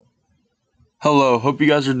Hello, hope you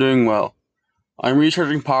guys are doing well. I'm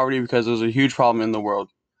researching poverty because there's a huge problem in the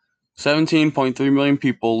world. 17.3 million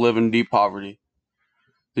people live in deep poverty.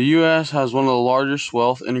 The US has one of the largest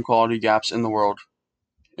wealth inequality gaps in the world.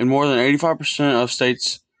 In more than 85% of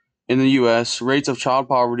states in the US, rates of child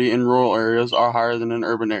poverty in rural areas are higher than in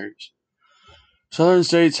urban areas. Southern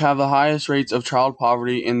states have the highest rates of child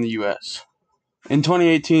poverty in the US. In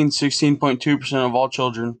 2018, 16.2% of all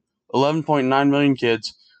children, 11.9 million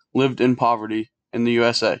kids, lived in poverty in the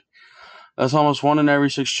USA. That's almost 1 in every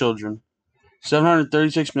 6 children.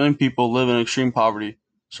 736 million people live in extreme poverty,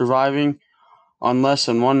 surviving on less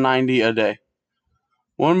than 190 a day.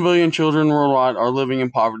 1 billion children worldwide are living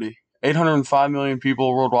in poverty. 805 million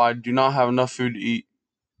people worldwide do not have enough food to eat.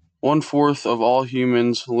 1/4 of all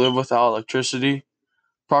humans live without electricity,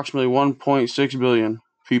 approximately 1.6 billion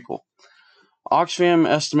people. Oxfam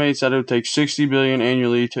estimates that it would take 60 billion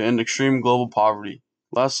annually to end extreme global poverty.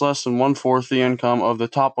 That's less than 1/4 the income of the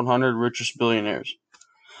top 100 richest billionaires.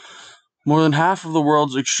 More than half of the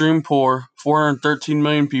world's extreme poor, 413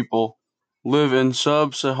 million people, live in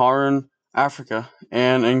sub-Saharan Africa,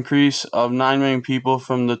 an increase of 9 million people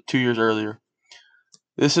from the 2 years earlier.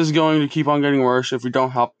 This is going to keep on getting worse if we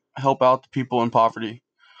don't help out the people in poverty.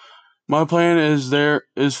 My plan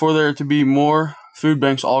is for there to be more food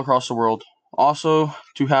banks all across the world. Also,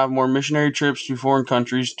 to have more missionary trips to foreign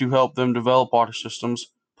countries to help them develop water systems,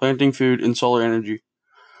 planting food, and solar energy.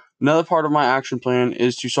 Another part of my action plan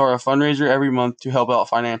is to start a fundraiser every month to help out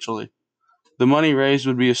financially. The money raised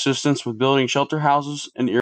would be assistance with building shelter houses and